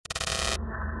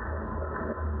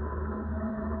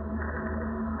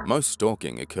Most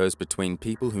stalking occurs between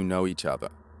people who know each other.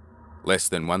 Less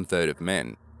than 1/3 of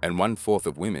men and 1/4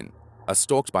 of women are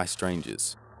stalked by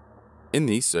strangers. In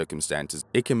these circumstances,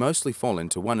 it can mostly fall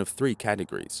into one of three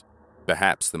categories.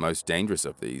 Perhaps the most dangerous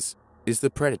of these is the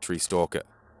predatory stalker.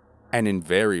 And in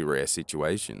very rare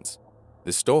situations,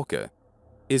 the stalker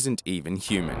isn't even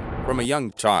human. From a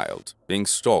young child being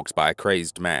stalked by a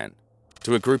crazed man,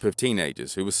 to a group of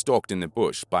teenagers who were stalked in the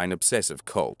bush by an obsessive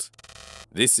cult.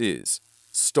 This is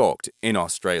Stalked in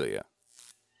Australia.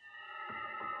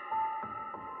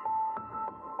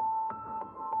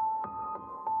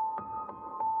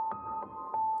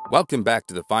 Welcome back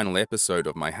to the final episode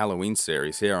of my Halloween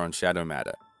series here on Shadow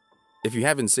Matter. If you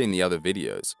haven't seen the other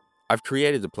videos, I've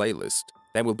created a playlist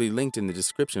that will be linked in the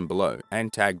description below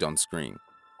and tagged on screen.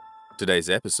 Today's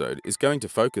episode is going to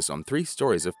focus on 3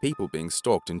 stories of people being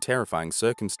stalked in terrifying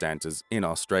circumstances in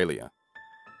Australia.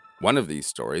 One of these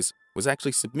stories was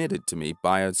actually submitted to me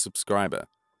by a subscriber,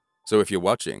 so if you're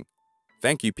watching,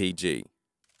 thank you PG.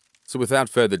 So without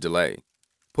further delay,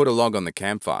 put a log on the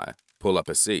campfire, pull up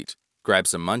a seat, grab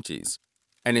some munchies,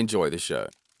 and enjoy the show.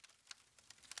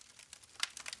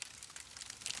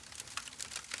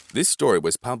 This story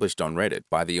was published on Reddit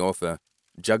by the author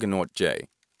Juggernaut J.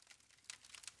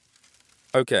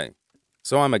 Okay,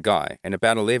 so I'm a guy, and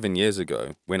about 11 years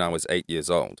ago, when I was 8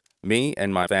 years old, me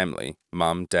and my family,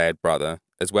 mum, dad, brother,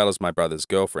 as well as my brother's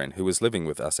girlfriend who was living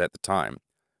with us at the time,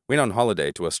 went on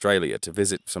holiday to Australia to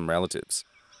visit some relatives.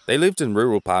 They lived in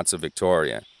rural parts of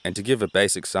Victoria, and to give a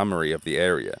basic summary of the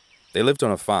area, they lived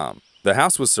on a farm. The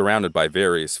house was surrounded by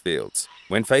various fields.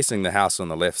 When facing the house on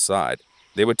the left side,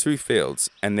 there were 2 fields,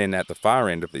 and then at the far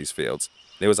end of these fields,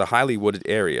 there was a highly wooded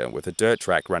area with a dirt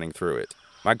track running through it.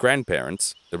 My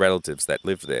grandparents, the relatives that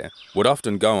lived there, would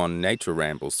often go on nature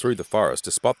rambles through the forest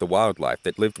to spot the wildlife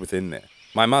that lived within there.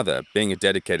 My mother, being a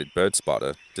dedicated bird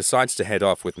spotter, decides to head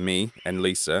off with me and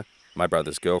Lisa, my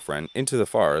brother's girlfriend, into the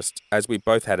forest as we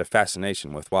both had a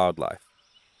fascination with wildlife.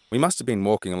 We must have been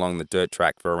walking along the dirt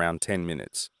track for around 10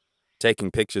 minutes,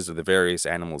 taking pictures of the various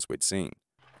animals we'd seen.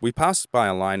 We passed by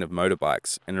a line of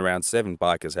motorbikes and around 7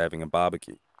 bikers having a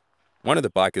barbecue. One of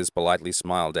the bikers politely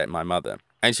smiled at my mother,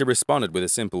 and she responded with a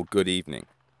simple good evening.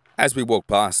 As we walked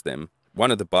past them,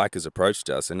 one of the bikers approached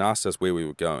us and asked us where we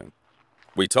were going.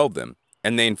 We told them,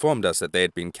 and they informed us that they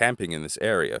had been camping in this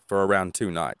area for around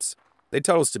 2 nights. They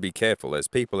told us to be careful as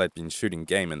people had been shooting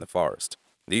game in the forest.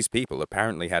 These people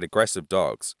apparently had aggressive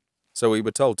dogs, so we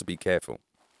were told to be careful.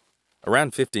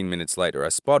 Around 15 minutes later, I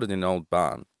spotted an old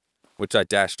barn, which I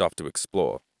dashed off to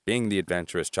explore, being the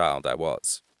adventurous child I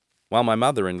was, while my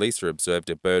mother and Lisa observed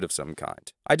a bird of some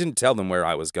kind. I didn't tell them where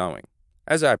I was going.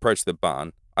 As I approached the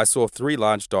barn, I saw 3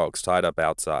 large dogs tied up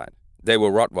outside. They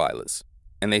were Rottweilers,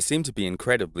 and they seemed to be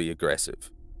incredibly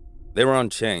aggressive. They were on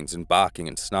chains and barking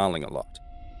and snarling a lot.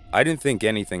 I didn't think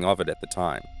anything of it at the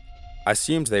time. I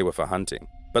assumed they were for hunting,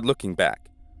 but looking back,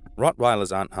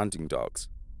 Rottweilers aren't hunting dogs.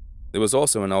 There was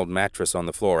also an old mattress on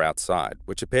the floor outside,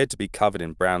 which appeared to be covered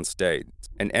in brown stains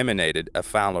and emanated a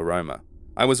foul aroma.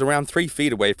 I was around 3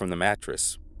 feet away from the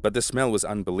mattress, but the smell was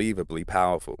unbelievably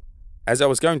powerful. As I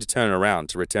was going to turn around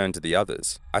to return to the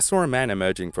others, I saw a man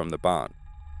emerging from the barn.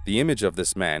 The image of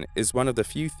this man is one of the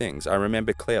few things I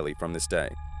remember clearly from this day.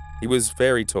 He was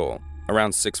very tall,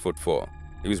 around 6'4".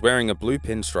 He was wearing a blue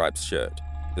pinstripes shirt.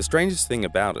 The strangest thing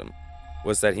about him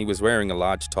was that he was wearing a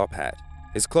large top hat.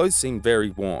 His clothes seemed very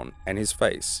worn, and his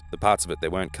face, the parts of it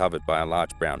that weren't covered by a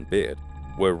large brown beard,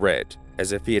 were red,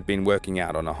 as if he had been working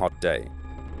out on a hot day.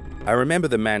 I remember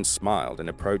the man smiled and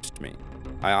approached me.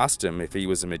 I asked him if he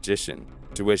was a magician,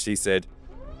 to which he said,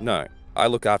 "No, I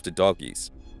look after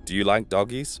doggies. Do you like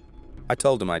doggies?" I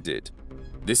told him I did.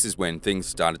 This is when things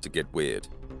started to get weird.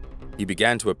 He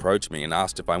began to approach me and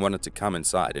asked if I wanted to come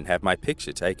inside and have my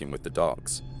picture taken with the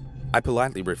dogs. I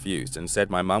politely refused and said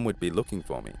my mum would be looking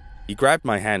for me. He grabbed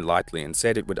my hand lightly and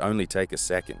said it would only take a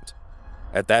second.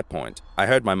 At that point, I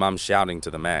heard my mum shouting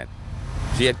to the man.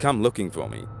 She had come looking for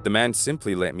me. The man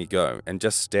simply let me go and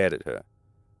just stared at her.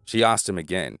 She asked him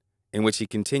again, in which he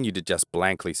continued to just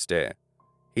blankly stare.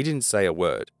 He didn't say a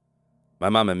word. My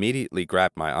mum immediately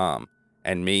grabbed my arm,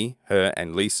 and me, her,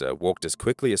 and Lisa walked as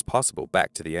quickly as possible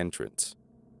back to the entrance.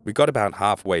 We got about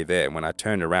halfway there when I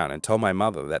turned around and told my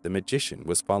mother that the magician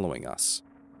was following us.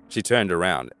 She turned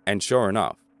around, and sure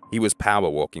enough, he was power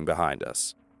walking behind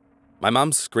us. My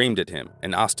mum screamed at him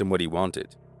and asked him what he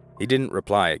wanted. He didn't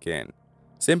reply again,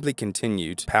 simply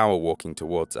continued power walking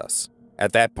towards us.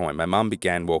 At that point, my mum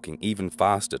began walking even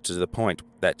faster to the point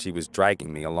that she was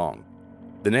dragging me along.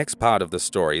 The next part of the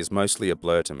story is mostly a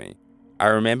blur to me. I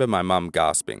remember my mum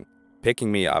gasping,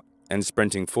 picking me up, and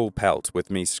sprinting full pelt with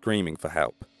me screaming for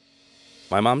help.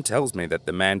 My mum tells me that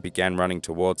the man began running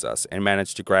towards us and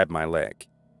managed to grab my leg.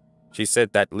 She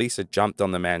said that Lisa jumped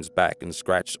on the man's back and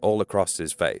scratched all across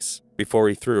his face before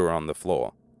he threw her on the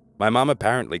floor. My mum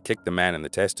apparently kicked the man in the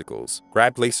testicles,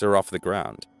 grabbed Lisa off the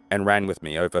ground, and ran with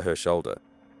me over her shoulder.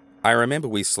 I remember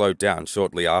we slowed down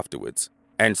shortly afterwards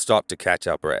and stopped to catch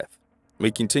our breath.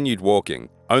 We continued walking,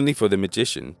 only for the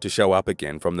magician to show up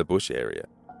again from the bush area.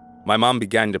 My mum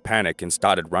began to panic and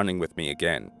started running with me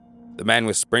again. The man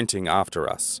was sprinting after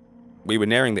us. We were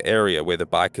nearing the area where the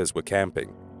bikers were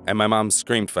camping, and my mum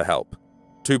screamed for help.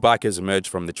 2 bikers emerged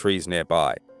from the trees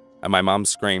nearby, and my mum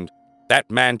screamed,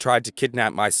 "That man tried to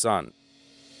kidnap my son."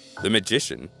 The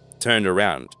magician turned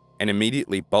around and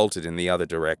immediately bolted in the other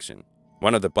direction.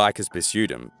 One of the bikers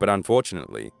pursued him, but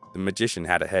unfortunately, the magician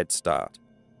had a head start.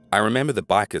 I remember the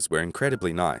bikers were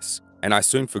incredibly nice, and I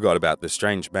soon forgot about the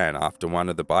strange man after one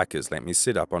of the bikers let me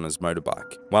sit up on his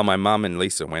motorbike, while my mum and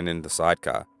Lisa went in the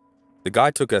sidecar. The guy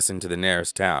took us into the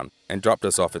nearest town and dropped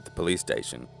us off at the police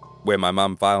station, where my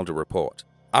mum filed a report.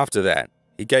 After that,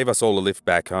 he gave us all a lift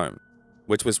back home,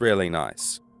 which was really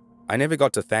nice. I never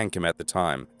got to thank him at the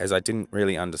time, as I didn't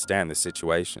really understand the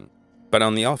situation. But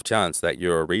on the off chance that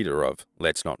you're a reader of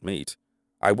Let's Not Meet,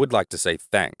 I would like to say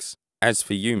thanks. As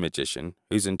for you, magician,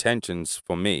 whose intentions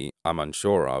for me I'm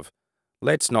unsure of,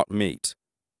 let's not meet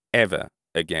ever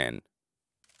again.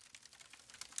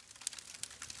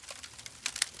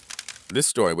 This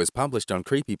story was published on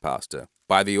Creepypasta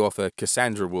by the author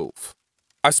Cassandra Wolfe.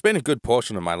 I've spent a good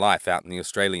portion of my life out in the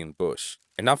Australian bush,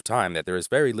 enough time that there is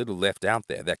very little left out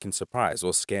there that can surprise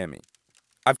or scare me.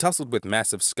 I've tussled with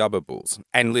massive scubber bulls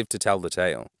and lived to tell the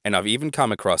tale, and I've even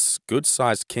come across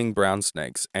good-sized king brown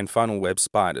snakes and funnel web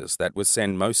spiders that would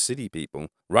send most city people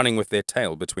running with their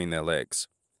tail between their legs.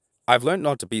 I've learnt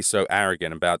not to be so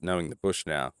arrogant about knowing the bush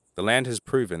now. The land has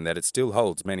proven that it still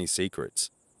holds many secrets,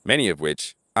 many of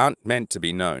which aren't meant to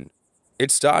be known.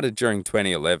 It started during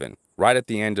 2011, right at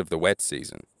the end of the wet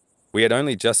season. We had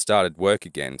only just started work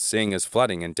again, seeing as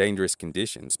flooding and dangerous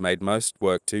conditions made most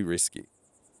work too risky.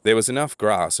 There was enough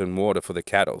grass and water for the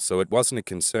cattle, so it wasn't a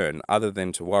concern other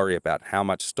than to worry about how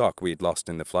much stock we had lost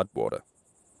in the floodwater.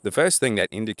 The first thing that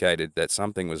indicated that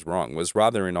something was wrong was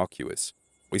rather innocuous.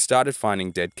 We started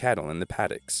finding dead cattle in the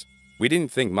paddocks. We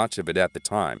didn't think much of it at the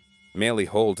time, merely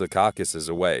hauled the carcasses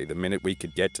away the minute we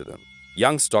could get to them.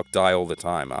 Young stock die all the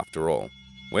time, after all.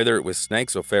 Whether it was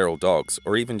snakes or feral dogs,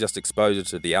 or even just exposure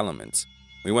to the elements,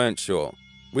 we weren't sure.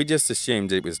 We just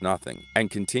assumed it was nothing,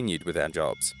 and continued with our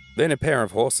jobs. Then a pair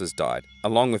of horses died,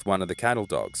 along with one of the cattle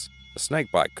dogs. A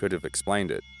snake bite could have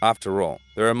explained it. After all,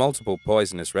 there are multiple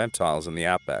poisonous reptiles in the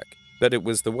outback, but it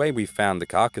was the way we found the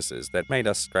carcasses that made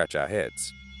us scratch our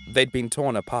heads. They'd been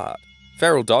torn apart.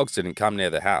 Feral dogs didn't come near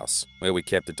the house, where we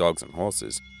kept the dogs and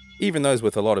horses. Even those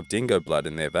with a lot of dingo blood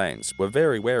in their veins were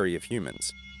very wary of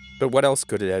humans. But what else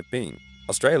could it have been?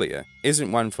 Australia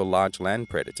isn't one for large land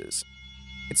predators.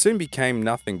 It soon became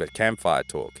nothing but campfire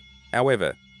talk.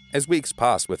 However, as weeks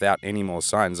passed without any more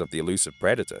signs of the elusive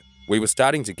predator, we were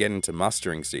starting to get into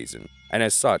mustering season, and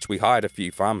as such we hired a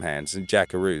few farmhands and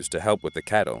jackaroos to help with the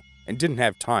cattle and didn't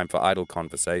have time for idle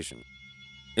conversation.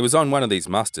 It was on one of these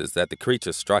musters that the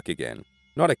creature struck again.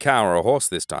 Not a cow or a horse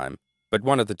this time, but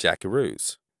one of the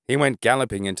jackaroos. He went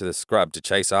galloping into the scrub to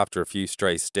chase after a few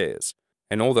stray steers,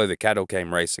 and although the cattle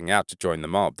came racing out to join the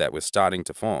mob that was starting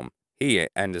to form, he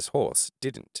and his horse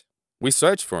didn't. We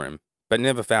searched for him, but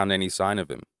never found any sign of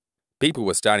him. People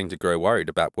were starting to grow worried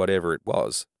about whatever it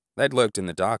was that lurked in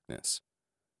the darkness.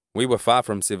 We were far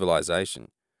from civilization,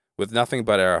 with nothing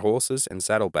but our horses and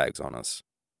saddlebags on us.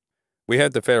 We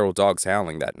heard the feral dogs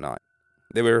howling that night.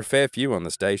 There were a fair few on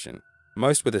the station,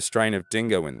 most with a strain of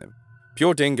dingo in them.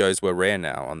 Pure dingoes were rare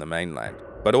now on the mainland,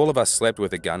 but all of us slept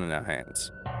with a gun in our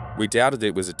hands. We doubted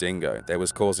it was a dingo that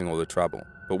was causing all the trouble,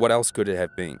 but what else could it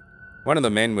have been? One of the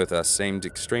men with us seemed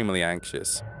extremely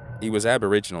anxious. He was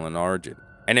Aboriginal in origin,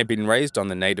 and had been raised on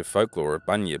the native folklore of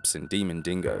bunyips and demon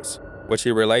dingoes, which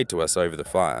he relayed to us over the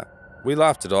fire. We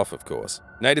laughed it off, of course.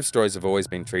 Native stories have always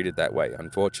been treated that way,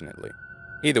 unfortunately.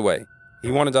 Either way, he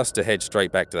wanted us to head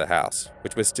straight back to the house,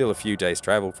 which was still a few days'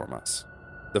 travel from us.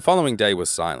 The following day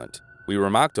was silent. We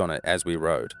remarked on it as we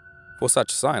rode, for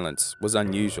such silence was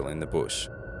unusual in the bush.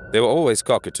 There were always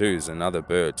cockatoos and other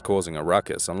birds causing a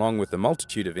ruckus, along with a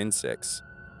multitude of insects.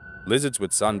 Lizards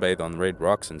would sunbathe on red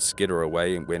rocks and skitter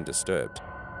away when disturbed.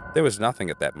 There was nothing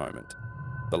at that moment.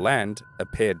 The land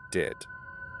appeared dead.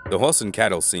 The horse and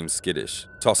cattle seemed skittish,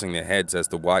 tossing their heads as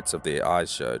the whites of their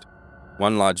eyes showed.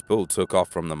 One large bull took off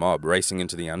from the mob, racing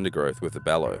into the undergrowth with a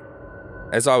bellow.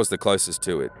 As I was the closest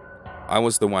to it, I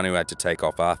was the one who had to take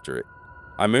off after it.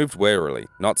 I moved warily,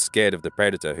 not scared of the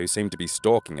predator who seemed to be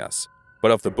stalking us,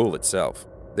 but of the bull itself.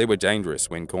 They were dangerous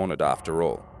when cornered after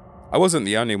all. I wasn't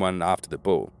the only one after the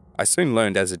bull. I soon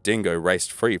learned as a dingo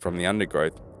raced free from the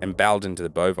undergrowth and barreled into the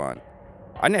bovine.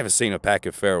 I'd never seen a pack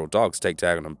of feral dogs take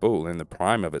down a bull in the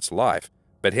prime of its life,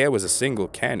 but here was a single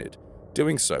canid,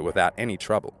 doing so without any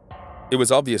trouble. It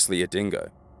was obviously a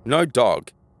dingo. No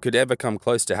dog could ever come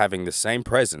close to having the same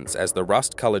presence as the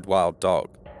rust-coloured wild dog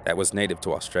that was native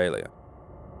to Australia.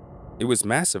 It was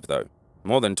massive though,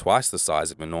 more than twice the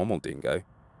size of a normal dingo.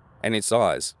 And its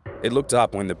eyes, it looked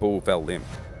up when the bull fell limp.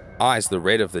 Eyes the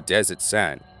red of the desert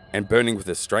sand and burning with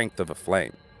the strength of a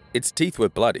flame. Its teeth were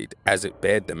bloodied as it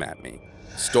bared them at me,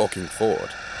 stalking forward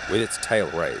with its tail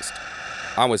raised.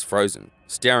 I was frozen,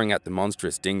 staring at the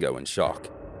monstrous dingo in shock.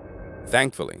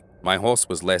 Thankfully, my horse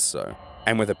was less so,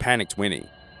 and with a panicked whinny,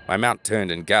 my mount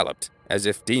turned and galloped as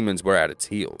if demons were at its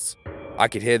heels. I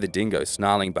could hear the dingo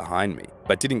snarling behind me,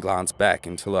 but didn't glance back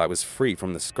until I was free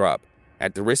from the scrub,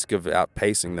 at the risk of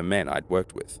outpacing the men I'd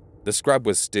worked with. The scrub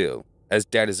was still, as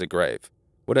dead as a grave.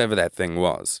 Whatever that thing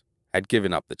was, had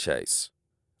given up the chase.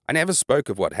 I never spoke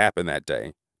of what happened that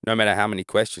day, no matter how many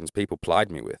questions people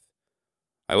plied me with.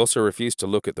 I also refused to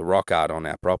look at the rock art on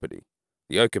our property.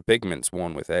 The ochre pigment's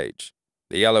worn with age.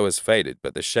 The yellow has faded,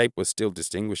 but the shape was still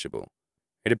distinguishable.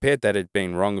 It appeared that it had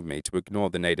been wrong of me to ignore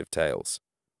the native tales.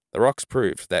 The rocks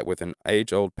proved that with an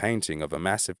age-old painting of a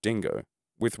massive dingo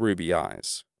with ruby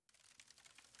eyes.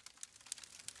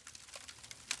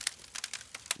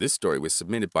 This story was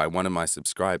submitted by one of my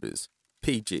subscribers,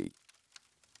 PG.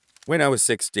 When I was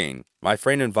 16, my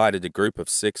friend invited a group of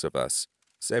 6 of us,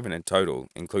 7 in total,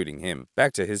 including him,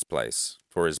 back to his place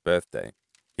for his birthday.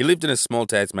 He lived in a small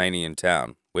Tasmanian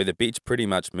town where the beach pretty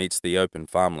much meets the open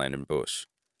farmland and bush.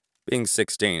 Being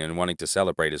 16 and wanting to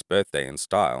celebrate his birthday in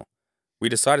style, we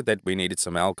decided that we needed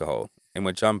some alcohol and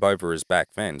would jump over his back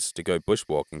fence to go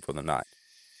bushwalking for the night.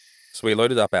 So we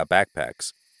loaded up our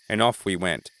backpacks and off we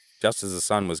went, just as the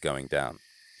sun was going down.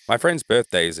 My friend's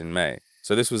birthday is in May,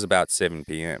 so this was about 7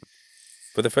 p.m.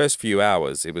 For the first few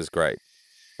hours, it was great.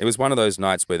 It was one of those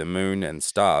nights where the moon and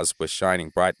stars were shining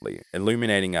brightly,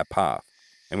 illuminating our path,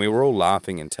 and we were all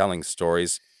laughing and telling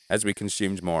stories as we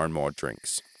consumed more and more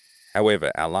drinks.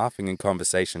 However, our laughing and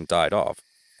conversation died off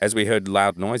as we heard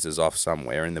loud noises off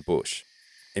somewhere in the bush.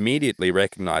 Immediately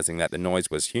recognizing that the noise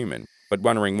was human, but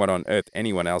wondering what on earth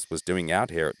anyone else was doing out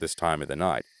here at this time of the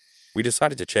night, we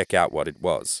decided to check out what it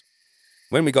was.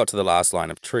 When we got to the last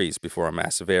line of trees before a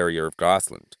massive area of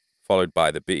grassland, followed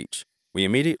by the beach, we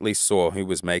immediately saw who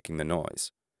was making the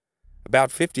noise.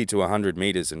 About 50 to 100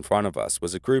 meters in front of us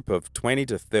was a group of 20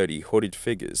 to 30 hooded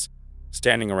figures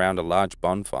standing around a large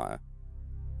bonfire.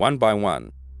 One by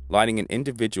one, lighting an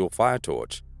individual fire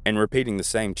torch and repeating the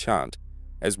same chant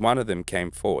as one of them came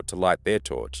forward to light their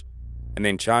torch, and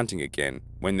then chanting again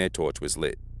when their torch was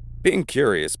lit. Being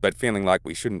curious but feeling like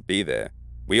we shouldn't be there,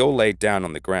 we all laid down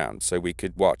on the ground so we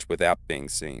could watch without being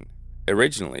seen.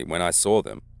 Originally, when I saw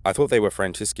them, I thought they were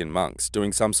Franciscan monks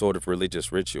doing some sort of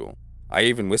religious ritual. I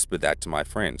even whispered that to my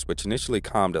friends, which initially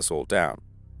calmed us all down.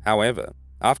 However,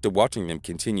 after watching them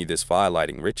continue this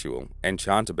fire-lighting ritual and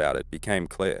chant about it, became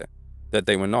clear that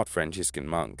they were not Franciscan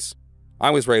monks. I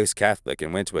was raised Catholic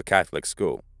and went to a Catholic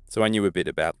school, so I knew a bit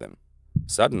about them.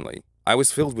 Suddenly, I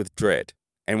was filled with dread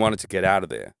and wanted to get out of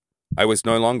there. I was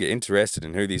no longer interested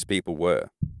in who these people were.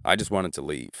 I just wanted to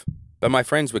leave. But my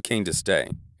friends were keen to stay,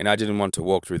 and I didn't want to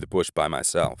walk through the bush by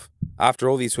myself. After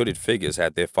all these hooded figures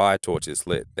had their fire torches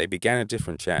lit, they began a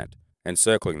different chant,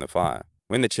 encircling the fire.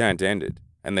 When the chant ended,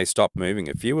 and they stopped moving,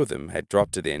 a few of them had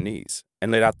dropped to their knees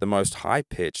and let out the most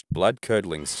high-pitched,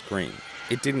 blood-curdling scream.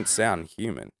 It didn't sound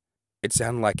human. It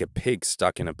sounded like a pig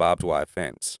stuck in a barbed wire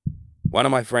fence. One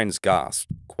of my friends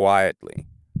gasped, quietly,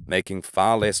 making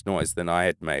far less noise than I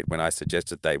had made when I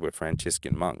suggested they were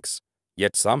Franciscan monks.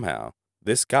 Yet somehow,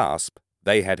 this gasp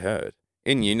they had heard.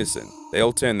 In unison, they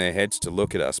all turned their heads to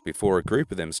look at us before a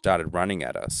group of them started running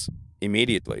at us.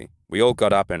 Immediately, we all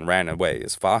got up and ran away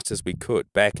as fast as we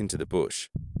could back into the bush.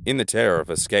 In the terror of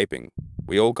escaping,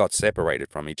 we all got separated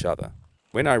from each other.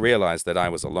 When I realized that I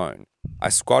was alone, I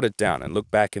squatted down and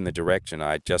looked back in the direction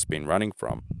I had just been running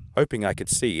from, hoping I could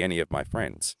see any of my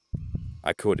friends.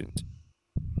 I couldn't.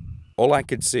 All I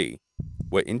could see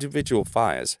were individual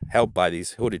fires held by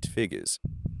these hooded figures,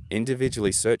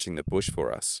 individually searching the bush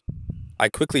for us. I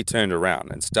quickly turned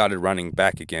around and started running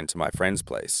back again to my friend's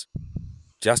place,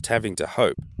 just having to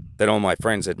hope that all my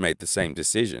friends had made the same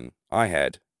decision I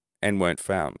had and weren't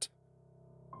found.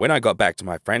 When I got back to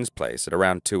my friend's place at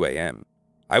around 2 a.m.,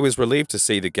 I was relieved to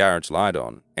see the garage light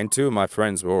on, and 2 of my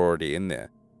friends were already in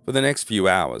there. For the next few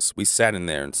hours, we sat in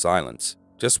there in silence,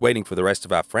 just waiting for the rest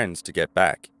of our friends to get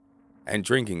back, and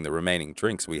drinking the remaining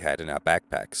drinks we had in our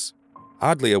backpacks.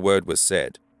 Hardly a word was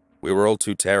said. We were all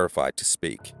too terrified to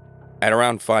speak. At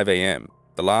around 5 a.m,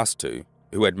 the last two,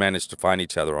 who had managed to find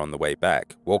each other on the way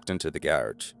back, walked into the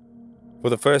garage. For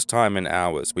the first time in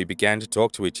hours, we began to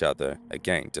talk to each other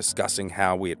again, discussing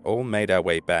how we had all made our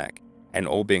way back, and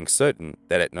all being certain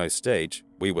that at no stage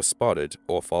we were spotted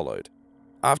or followed.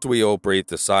 After we all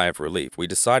breathed a sigh of relief, we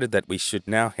decided that we should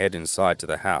now head inside to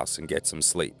the house and get some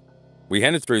sleep. We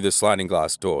headed through the sliding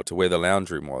glass door to where the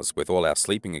lounge room was with all our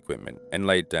sleeping equipment and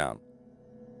laid down.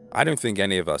 I don't think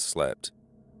any of us slept.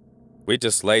 We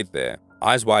just laid there,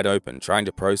 eyes wide open, trying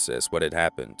to process what had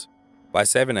happened. By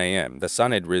 7 a.m, the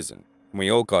sun had risen, and we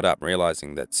all got up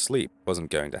realizing that sleep wasn't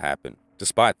going to happen.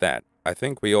 Despite that, I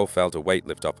think we all felt a weight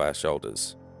lift off our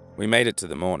shoulders. We made it to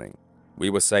the morning. We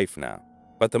were safe now,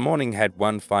 but the morning had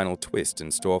one final twist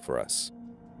in store for us.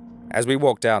 As we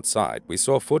walked outside, we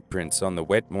saw footprints on the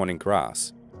wet morning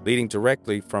grass, leading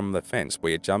directly from the fence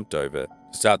we had jumped over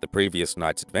to start the previous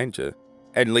night's adventure,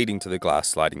 and leading to the glass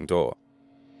sliding door.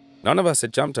 None of us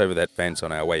had jumped over that fence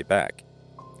on our way back.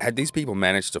 Had these people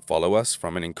managed to follow us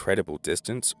from an incredible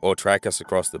distance or track us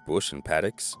across the bush and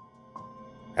paddocks?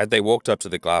 Had they walked up to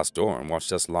the glass door and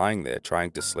watched us lying there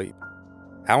trying to sleep?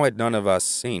 How had none of us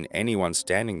seen anyone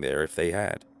standing there if they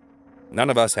had? None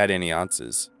of us had any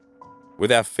answers.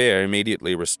 With our fear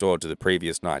immediately restored to the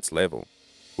previous night's level,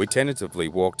 we tentatively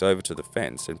walked over to the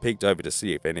fence and peeked over to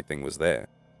see if anything was there.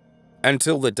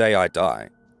 Until the day I die,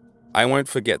 I won't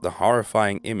forget the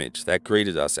horrifying image that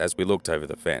greeted us as we looked over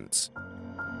the fence.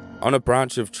 On a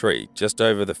branch of tree just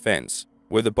over the fence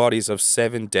were the bodies of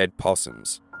 7 dead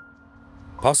possums,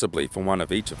 possibly for one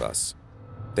of each of us.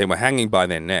 They were hanging by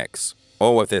their necks,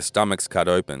 all with their stomachs cut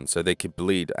open so they could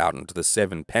bleed out into the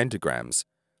 7 pentagrams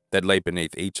that lay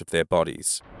beneath each of their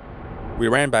bodies. We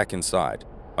ran back inside.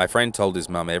 My friend told his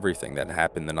mum everything that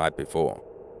happened the night before.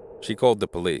 She called the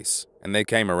police, and they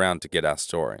came around to get our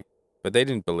story, but they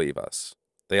didn't believe us.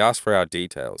 They asked for our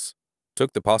details,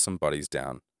 took the possum bodies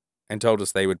down, and told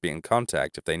us they would be in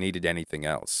contact if they needed anything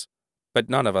else, but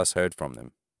none of us heard from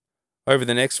them. Over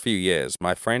the next few years,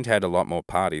 my friend had a lot more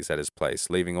parties at his place,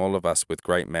 leaving all of us with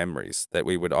great memories that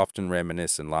we would often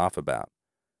reminisce and laugh about.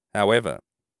 However,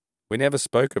 we never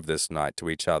spoke of this night to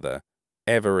each other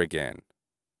ever again.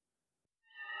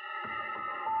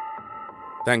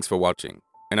 Thanks for watching,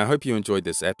 and I hope you enjoyed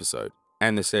this episode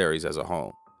and the series as a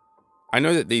whole. I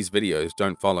know that these videos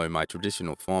don't follow my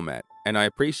traditional format, and I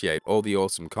appreciate all the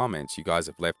awesome comments you guys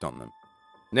have left on them.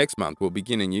 Next month, we'll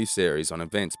begin a new series on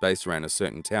events based around a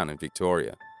certain town in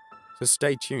Victoria, so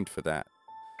stay tuned for that.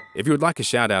 If you would like a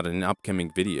shout out in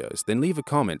upcoming videos, then leave a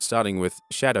comment starting with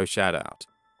Shadow Shoutout.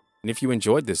 And if you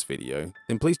enjoyed this video,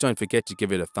 then please don't forget to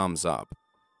give it a thumbs up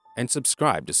and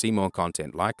subscribe to see more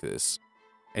content like this.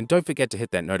 And don't forget to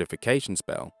hit that notifications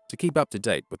bell to keep up to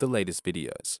date with the latest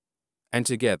videos. And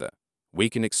together, we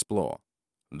can explore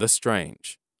the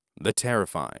strange, the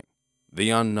terrifying, the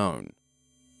unknown,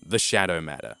 the shadow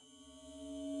matter.